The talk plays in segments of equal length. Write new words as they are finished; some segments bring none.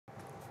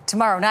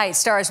Tomorrow night,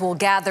 stars will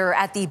gather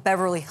at the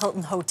Beverly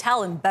Hilton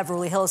Hotel in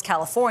Beverly Hills,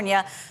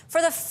 California,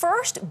 for the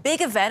first big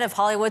event of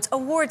Hollywood's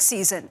award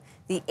season,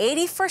 the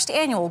 81st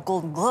annual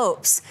Golden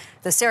Globes.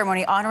 The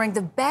ceremony honoring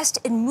the best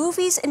in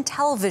movies and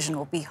television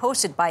will be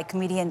hosted by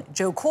comedian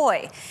Jo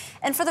Koy.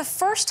 And for the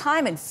first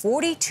time in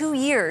 42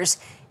 years,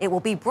 it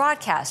will be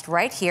broadcast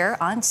right here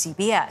on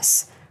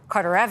CBS.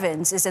 Carter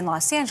Evans is in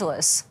Los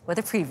Angeles with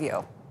a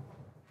preview.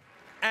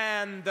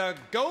 And the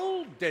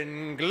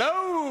Golden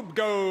Globe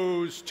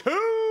goes to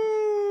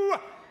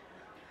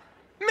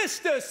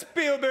Mr.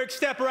 Spielberg.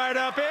 Step right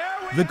up here.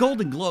 The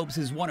Golden Globes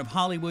is one of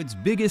Hollywood's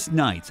biggest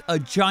nights, a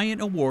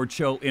giant award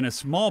show in a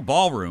small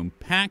ballroom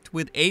packed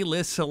with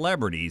A-list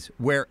celebrities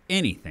where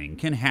anything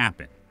can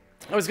happen.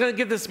 I was going to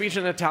give this speech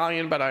in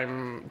Italian, but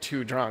I'm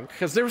too drunk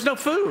because there was no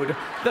food.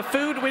 The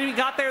food, when we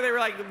got there, they were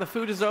like, the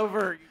food is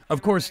over.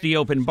 Of course, the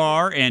open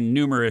bar and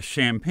numerous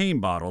champagne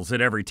bottles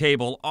at every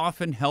table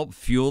often help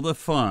fuel the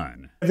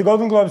fun. The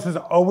Golden Globes has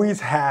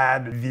always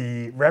had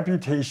the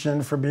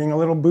reputation for being a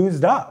little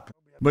boozed up.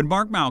 But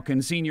Mark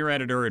Malkin, senior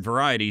editor at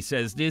Variety,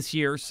 says this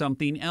year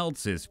something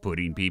else is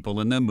putting people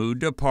in the mood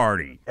to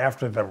party.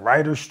 After the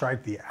writer's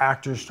strike, the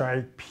actor's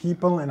strike,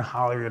 people in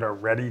Hollywood are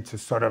ready to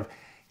sort of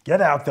get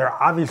out there,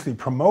 obviously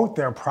promote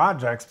their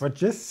projects, but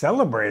just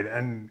celebrate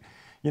and,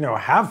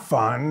 have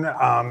fun.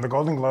 The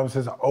Golden Globes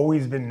has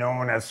always been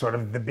known as sort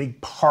of the big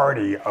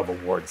party of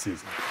award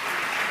season.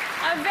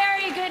 A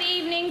very good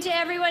evening to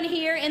everyone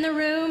here in the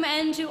room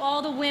and to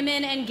all the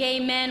women and gay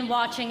men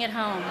watching at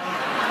home.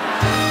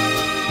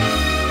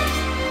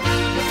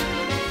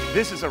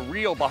 This is a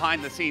real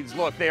behind-the-scenes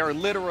look. They are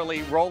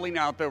literally rolling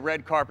out the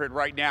red carpet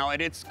right now, and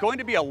it's going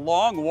to be a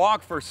long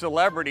walk for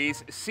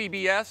celebrities.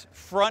 CBS,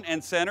 front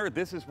and center.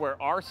 This is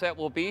where our set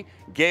will be.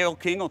 Gayle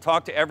King will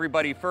talk to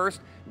everybody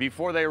first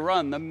before they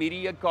run the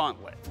media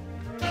gauntlet.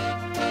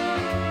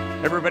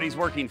 Everybody's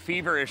working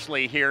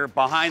feverishly here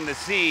behind the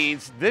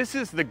scenes. This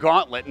is the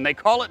gauntlet, and they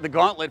call it the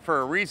gauntlet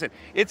for a reason.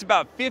 It's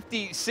about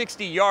 50,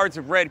 60 yards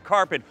of red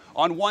carpet.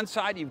 On one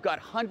side, you've got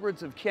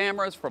hundreds of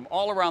cameras from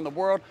all around the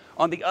world.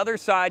 On the other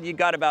side, you've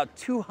got about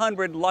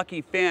 200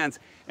 lucky fans.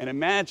 And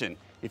imagine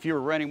if you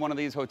were renting one of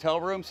these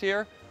hotel rooms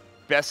here,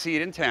 best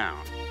seat in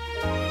town.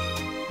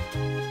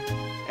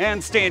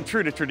 And staying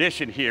true to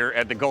tradition here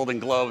at the Golden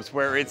Globes,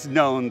 where it's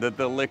known that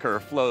the liquor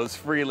flows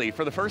freely.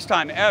 For the first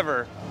time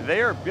ever,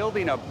 they are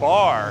building a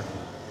bar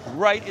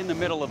right in the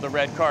middle of the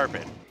red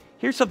carpet.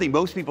 Here's something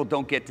most people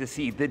don't get to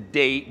see the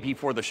day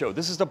before the show.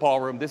 This is the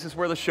ballroom. This is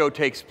where the show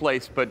takes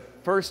place. But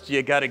first,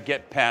 you got to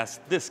get past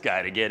this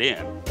guy to get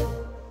in.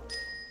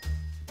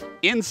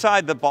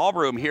 Inside the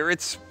ballroom here,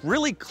 it's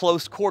really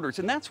close quarters,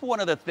 and that's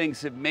one of the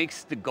things that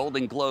makes the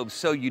Golden Globes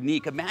so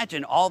unique.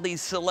 Imagine all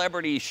these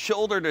celebrities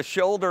shoulder to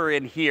shoulder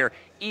in here,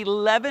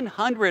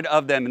 1,100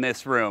 of them in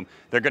this room.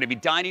 They're going to be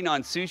dining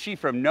on sushi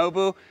from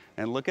Nobu,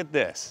 and look at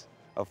this,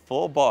 a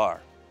full bar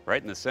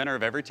right in the center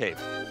of every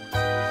table.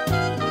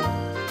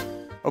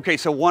 Okay,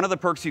 so one of the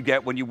perks you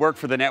get when you work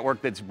for the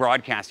network that's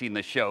broadcasting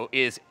the show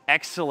is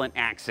excellent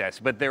access.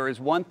 But there is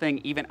one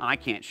thing even I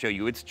can't show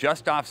you. It's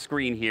just off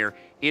screen here.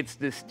 It's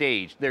the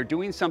stage. They're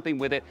doing something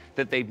with it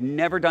that they've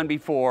never done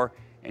before,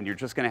 and you're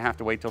just going to have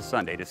to wait till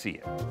Sunday to see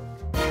it.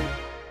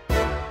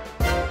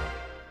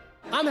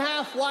 I'm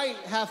half white,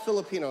 half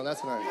Filipino.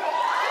 That's what I am.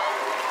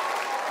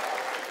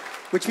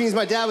 Which means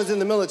my dad was in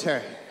the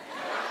military.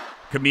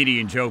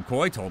 Comedian Jo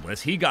Koy told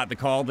us he got the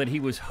call that he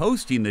was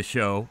hosting the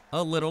show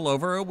a little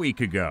over a week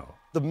ago.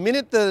 The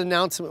minute the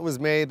announcement was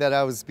made that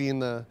I was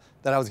going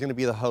to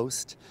be the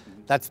host,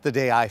 that's the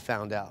day I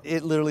found out.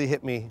 It literally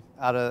hit me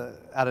out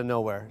of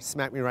nowhere,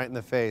 smacked me right in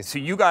the face. So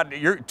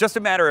you're just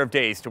a matter of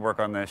days to work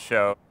on this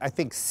show. I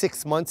think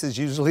 6 months is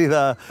usually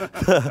the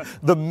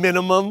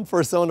minimum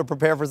for someone to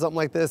prepare for something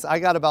like this. I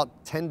got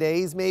about 10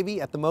 days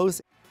maybe at the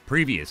most.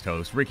 Previous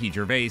host Ricky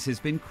Gervais has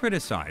been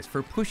criticized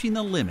for pushing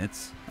the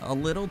limits a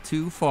little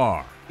too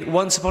far.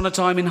 Once Upon a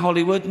Time in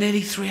Hollywood,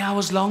 nearly 3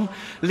 hours long.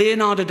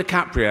 Leonardo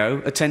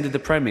DiCaprio attended the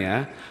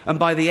premiere, and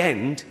by the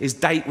end, his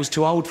date was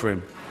too old for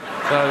him.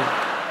 So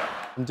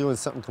I'm doing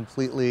something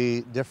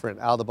completely different,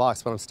 out of the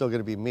box, but I'm still going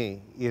to be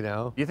me, You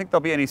think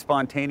there'll be any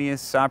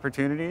spontaneous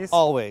opportunities?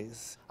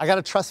 Always. I got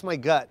to trust my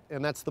gut,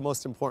 and that's the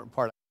most important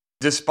part.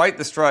 Despite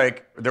the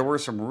strike, there were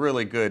some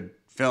really good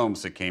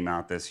films that came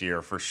out this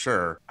year, for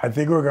sure. I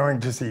think we're going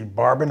to see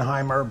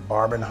Barbenheimer,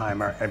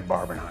 Barbenheimer, and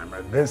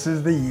Barbenheimer. This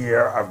is the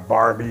year of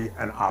Barbie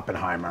and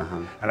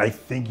Oppenheimer. And I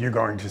think you're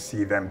going to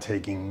see them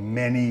taking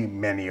many,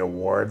 many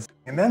awards.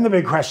 And then the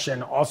big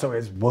question also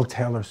is, will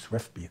Taylor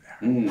Swift be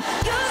there?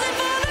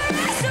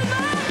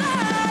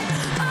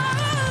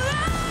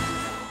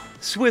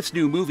 Swift's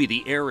new movie,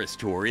 The Eras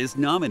Tour, is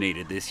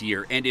nominated this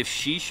year, and if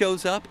she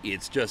shows up,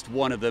 it's just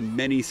one of the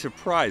many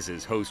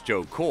surprises host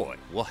Jo Koy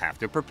will have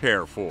to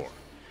prepare for.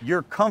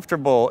 You're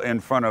comfortable in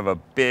front of a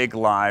big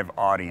live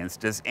audience.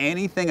 Does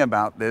anything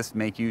about this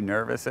make you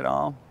nervous at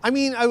all? I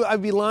mean,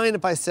 I'd be lying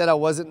if I said I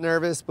wasn't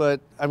nervous,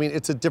 but I mean,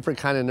 it's a different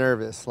kind of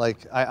nervous. Like,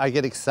 I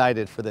get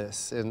excited for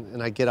this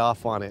and I get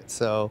off on it.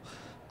 So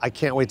I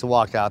can't wait to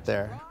walk out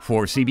there.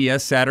 For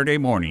CBS Saturday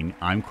Morning,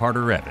 I'm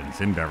Carter Evans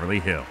in Beverly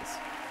Hills.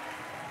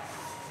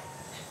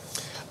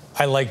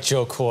 I like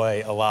Jo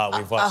Koy a lot.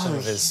 We've watched some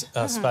of his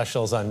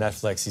specials on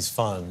Netflix. He's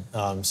fun,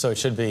 so it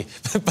should be.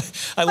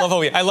 I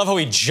love how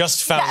he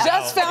just found out.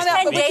 Just found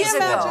out. 10 days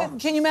ago.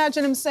 Can you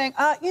imagine him saying,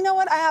 "You know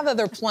what? I have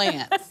other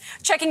plans."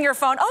 Checking your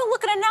phone. Oh,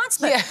 look, an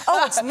announcement. Yeah.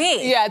 Oh, it's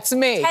me. Yeah, it's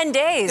me. 10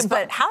 days,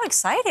 but how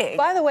exciting.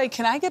 By the way,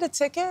 can I get a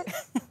ticket?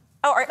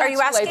 Oh, are you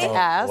asking? Too late to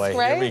ask, Boy,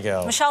 right? Here we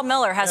go. Michelle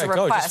Miller has a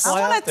go, request. just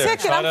fly I out want a there.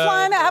 ticket. Try I'm to-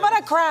 flying out. How about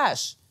I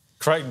crash?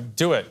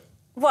 Do it.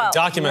 Well,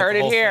 Document you heard the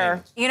it whole here.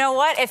 thing. You know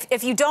what?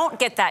 If you don't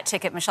get that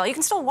ticket, Michelle, you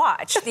can still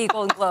watch the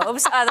Golden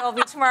Globes. They'll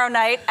be tomorrow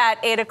night at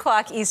 8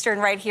 o'clock Eastern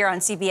right here on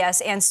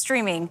CBS and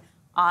streaming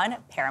on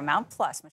Paramount+.